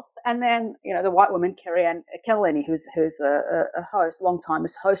forth, and then the white woman Kerry Ann Kennelly, who's a host, long-time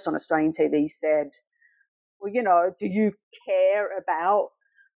host on Australian TV, said, well, do you care about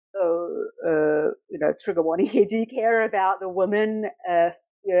the trigger warning here? Do you care about the women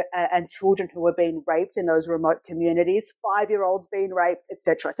and children who are being raped in those remote communities, 5-year-olds being raped,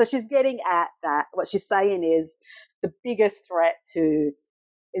 etc. So she's getting at that. What she's saying is the biggest threat to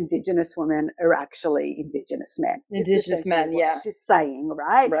Indigenous women are actually Indigenous men. Indigenous men, yeah. She's saying,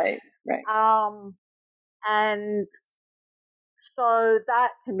 right? Right. And so that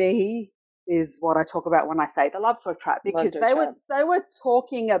to me is what I talk about when I say the Lovejoy trap, because they were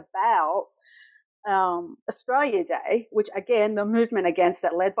talking about Australia Day, which again the movement against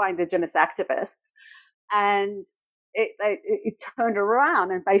it led by Indigenous activists, and it turned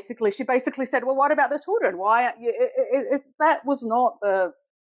around and she basically said, well, what about the children? Why that was not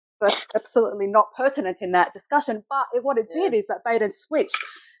that's absolutely not pertinent in that discussion. But what it did is that bait and switch.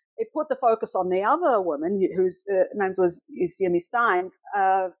 It put the focus on the other woman whose name was Yumi Steins,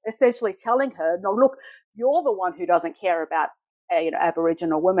 essentially telling her, no, look, you're the one who doesn't care about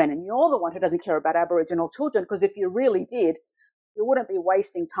Aboriginal women, and you're the one who doesn't care about Aboriginal children, because if you really did, you wouldn't be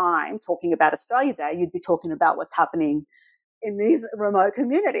wasting time talking about Australia Day. You'd be talking about what's happening in these remote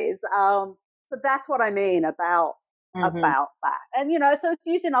communities. So that's what I mean about that. And, so it's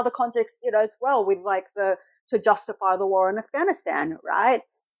used in other contexts, as well, with like to justify the war in Afghanistan, right?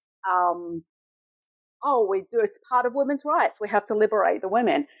 It's part of women's rights. We have to liberate the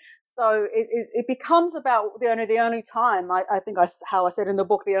women. So it becomes about the only time, I think how I said in the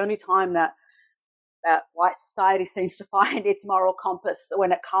book, the only time that white society seems to find its moral compass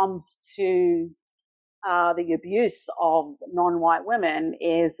when it comes to the abuse of non-white women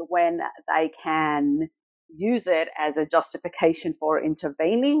is when they can use it as a justification for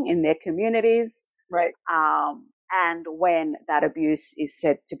intervening in their communities. Right. And when that abuse is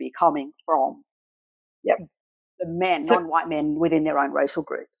said to be coming from the men, non-white men within their own racial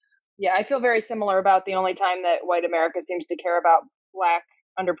groups. Yeah, I feel very similar about the only time that white America seems to care about Black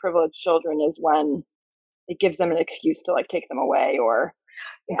underprivileged children is when it gives them an excuse to like take them away or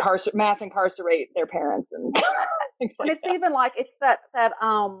mass incarcerate their parents and things like and it's that. even like it's that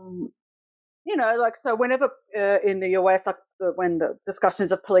like, so whenever in the US, like when the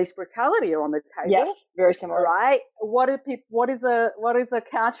discussions of police brutality are on the table, yes, very similar, right? What is a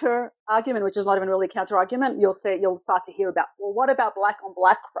counter argument, which is not even really a counter argument? You'll start to hear about, well, what about black on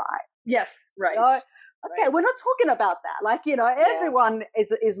black crime? Yes, right. Okay, we're not talking about that. Like, everyone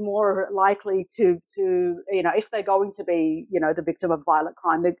is more likely to if they're going to be, the victim of violent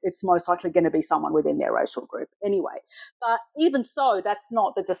crime, it's most likely going to be someone within their racial group anyway. But even so, that's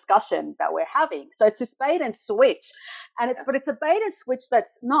not the discussion that we're having. So it's this bait and switch, but it's a bait and switch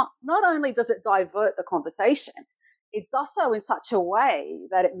that's not only does it divert the conversation, it does so in such a way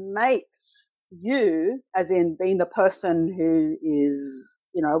that it makes you, as in being the person who is,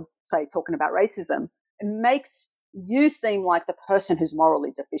 say, talking about racism, it makes you seem like the person who's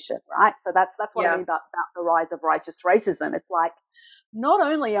morally deficient, right? So that's what I mean about the rise of righteous racism. It's like, not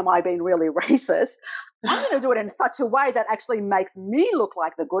only am I being really racist, I'm going to do it in such a way that actually makes me look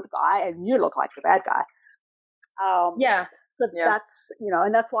like the good guy and you look like the bad guy. That's,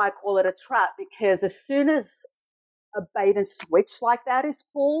 and that's why I call it a trap, because as soon as a bait and switch like that is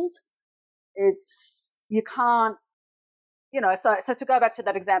pulled, you can't, so to go back to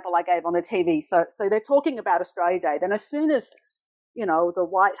that example I gave on the TV, so they're talking about Australia Day. Then as soon as, the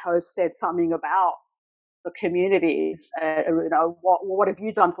white host said something about the communities, what have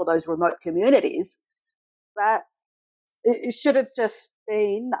you done for those remote communities, that it should have just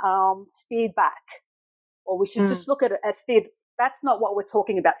been steered back, or we should just look at it as steered. That's not what we're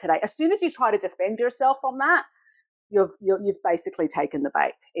talking about today. As soon as you try to defend yourself from that, you've basically taken the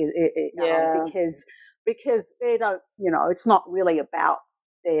bait, because they don't, it's not really about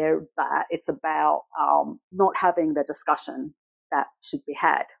that. It's about not having the discussion that should be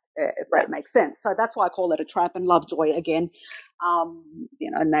had, if that makes sense. So that's why I call it a trap. And Lovejoy, again,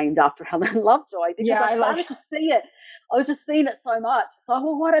 named after Helen Lovejoy, because I started to see it. I was just seeing it so much. So,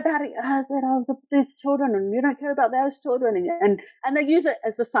 well, what about it? These children, and you don't care about those children, and they use it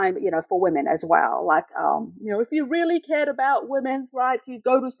as the same, for women as well. Like, if you really cared about women's rights, you'd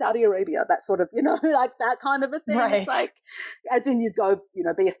go to Saudi Arabia. That sort of, like that kind of a thing. Right. It's like, as in you'd go,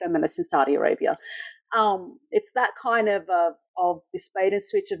 be a feminist in Saudi Arabia. It's that kind of this bait and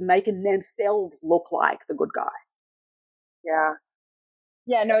switch of making themselves look like the good guy.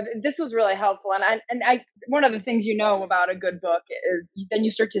 Yeah, no, this was really helpful. And I one of the things about a good book is then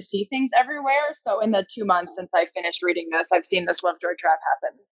you start to see things everywhere. So in the 2 months since I finished reading this, I've seen this Lovejoy trap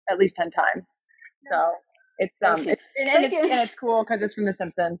happen at least 10 times. So it's cool because it's from The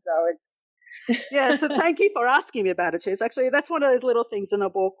Simpsons. So it's so thank you for asking me about it too. It's actually, that's one of those little things in the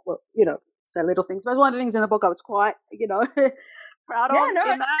book, say little things. But one of the things in the book I was quite, proud of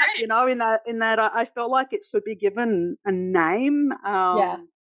in that I felt like it should be given a name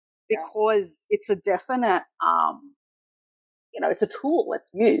because it's a definite, it's a tool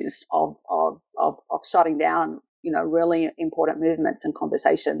that's used of shutting down, really important movements and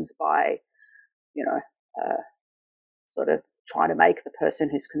conversations by, sort of trying to make the person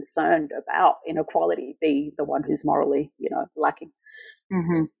who's concerned about inequality be the one who's morally, lacking.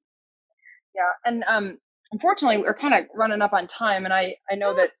 Mm-hmm. Yeah. And unfortunately, we're kind of running up on time. And I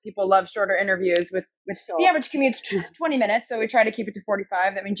know that people love shorter interviews with Sure. The average commute's 20 minutes. So we try to keep it to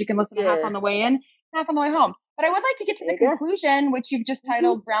 45. That means you can listen to half on the way in, half on the way home. But I would like to get to the conclusion, which you've just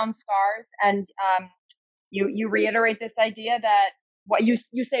titled Brown Scars. And you reiterate this idea that what you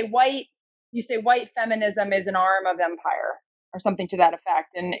say white feminism is an arm of empire or something to that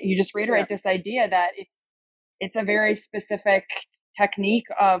effect. And you just reiterate this idea that it's a very specific technique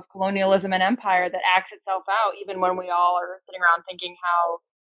of colonialism and empire that acts itself out even when we all are sitting around thinking how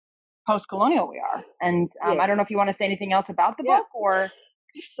post-colonial we are. And I don't know if you want to say anything else about the book or...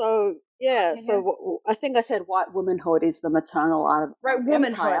 So I think I said white womanhood is the maternal art of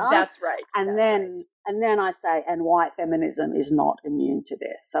womanhood, empire. That's right. And then I say, and white feminism is not immune to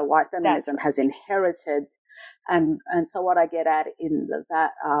this. So white feminism has inherited, and so what I get at in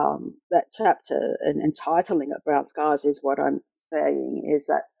that chapter and entitling it Brown Scars is what I'm saying is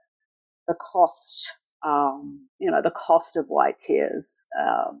that the cost, the cost of white tears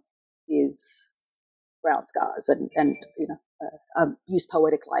is brown scars, and use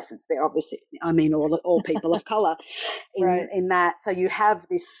poetic license there. Obviously, I mean all people of color in that. So you have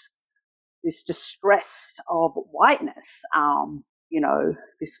this distress of whiteness,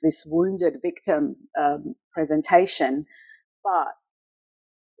 this wounded victim presentation, but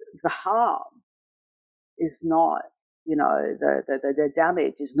the harm is not, the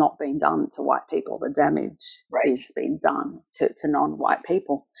damage is not being done to white people. The damage is being done to non-white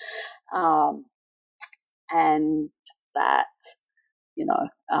people. And that,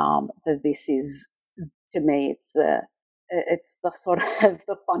 that this is, to me, it's the sort of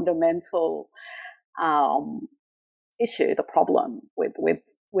the fundamental issue, the problem with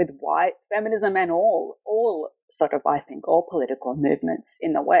white feminism and all sort of, I think, all political movements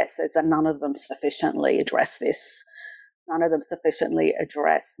in the West is that none of them sufficiently address this. None of them sufficiently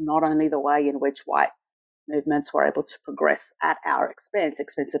address not only the way in which white movements were able to progress at our expense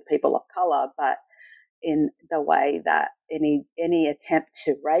of people of color, but in the way that any attempt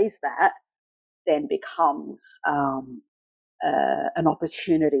to raise that then becomes an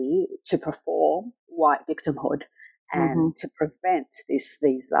opportunity to perform white victimhood and to prevent these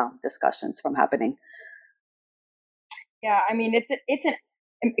discussions from happening. Yeah, I mean, it's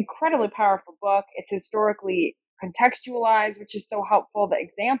an incredibly powerful book. It's historically contextualized, which is so helpful. The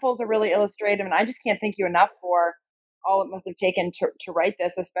examples are really illustrative, and I just can't thank you enough for all it must have taken to write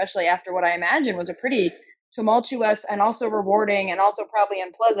this, especially after what I imagine was a pretty tumultuous and also rewarding and also probably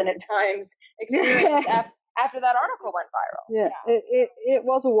unpleasant at times experience after that article went viral. Yeah. It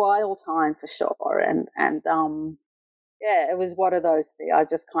was a wild time for sure, and it was one of those things. I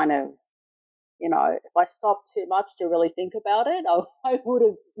just kind of, if I stopped too much to really think about it, I would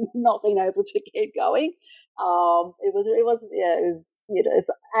have not been able to keep going. It was it's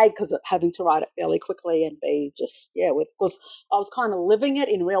A, because of having to write it fairly quickly, and B, just, because I was kind of living it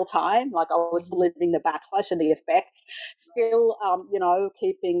in real time. Like I was living the backlash and the effects, still,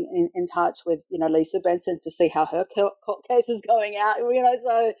 keeping in touch with, Lisa Benson to see how her court case is going out,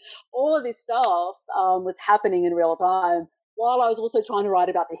 so all of this stuff was happening in real time, while I was also trying to write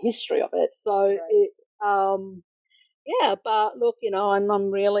about the history of it. So but look,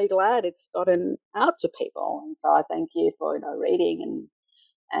 I'm really glad it's gotten out to people. And so I thank you for, reading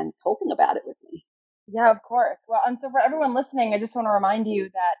and talking about it with me. Yeah, of course. Well, and so for everyone listening, I just want to remind you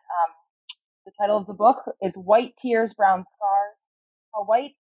that the title of the book is White Tears, Brown Scars, How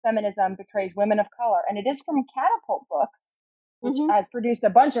White Feminism Betrays Women of Color. And it is from Catapult Books, which has produced a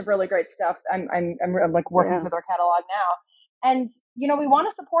bunch of really great stuff. I'm like working through their catalog now. And, we want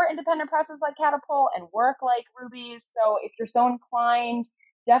to support independent presses like Catapult and work like Ruby's. So if you're so inclined,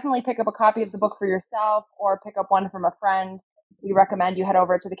 definitely pick up a copy of the book for yourself or pick up one from a friend. We recommend you head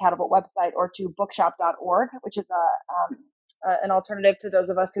over to the Catapult website or to bookshop.org, which is an alternative to those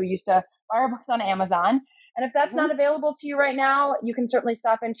of us who used to buy our books on Amazon. And if that's not available to you right now, you can certainly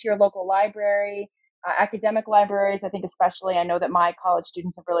stop into your local library. Academic libraries, I think especially, I know that my college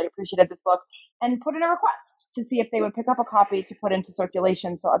students have really appreciated this book, and put in a request to see if they would pick up a copy to put into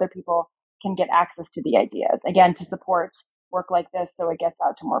circulation so other people can get access to the ideas. Again, to support work like this so it gets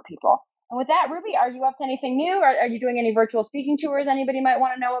out to more people. And with that, Ruby, are you up to anything new? Are you doing any virtual speaking tours anybody might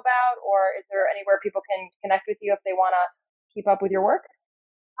want to know about? Or is there anywhere people can connect with you if they want to keep up with your work?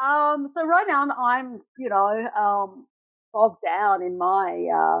 So right now I'm bogged down in my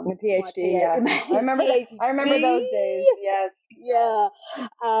PhD. I remember those days. Yes. Yeah.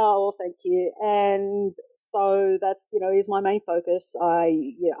 Well, thank you. And so that's is my main focus. I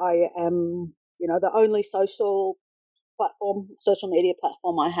am the only social media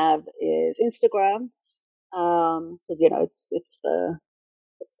platform I have is Instagram, because it's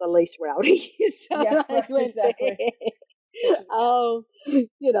the least rowdy. So yeah, right, exactly.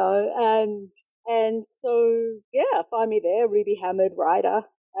 And so find me there, Ruby Hamad writer,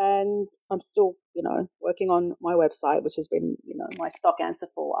 and I'm still working on my website, which has been my stock answer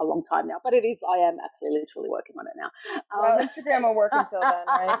for a long time now. But I am actually literally working on it now. Well, Instagram will work until then,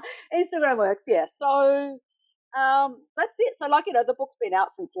 right? Instagram works, yeah. So that's it. So the book's been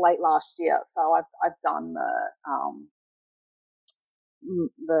out since late last year. So I've done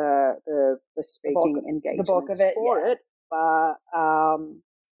the speaking engagements for it. But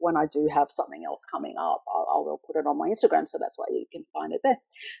when I do have something else coming up, I will put it on my Instagram. So that's why you can find it there.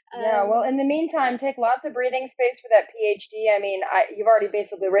 Yeah. Well, in the meantime, take lots of breathing space for that PhD. I mean, you've already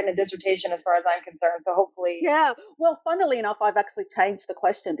basically written a dissertation as far as I'm concerned. So hopefully. Yeah. Well, funnily enough, I've actually changed the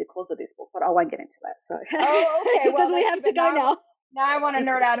question because of this book, but I won't get into that. So. Oh, okay. Well, because we have to go now. Now I want to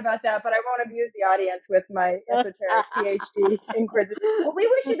nerd out about that, but I won't abuse the audience with my esoteric PhD inquisition. Well, we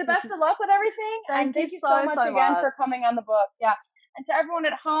wish you the best of luck with everything. Thank you so much again for coming on the book. Yeah. And to everyone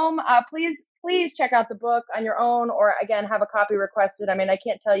at home, please check out the book on your own, or again, have a copy requested. I mean, I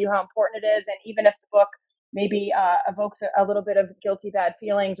can't tell you how important it is. And even if the book maybe evokes a little bit of guilty, bad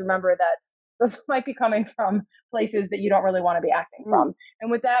feelings, remember that those might be coming from places that you don't really want to be acting from.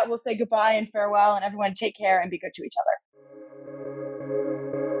 And with that, we'll say goodbye and farewell, and everyone take care and be good to each other.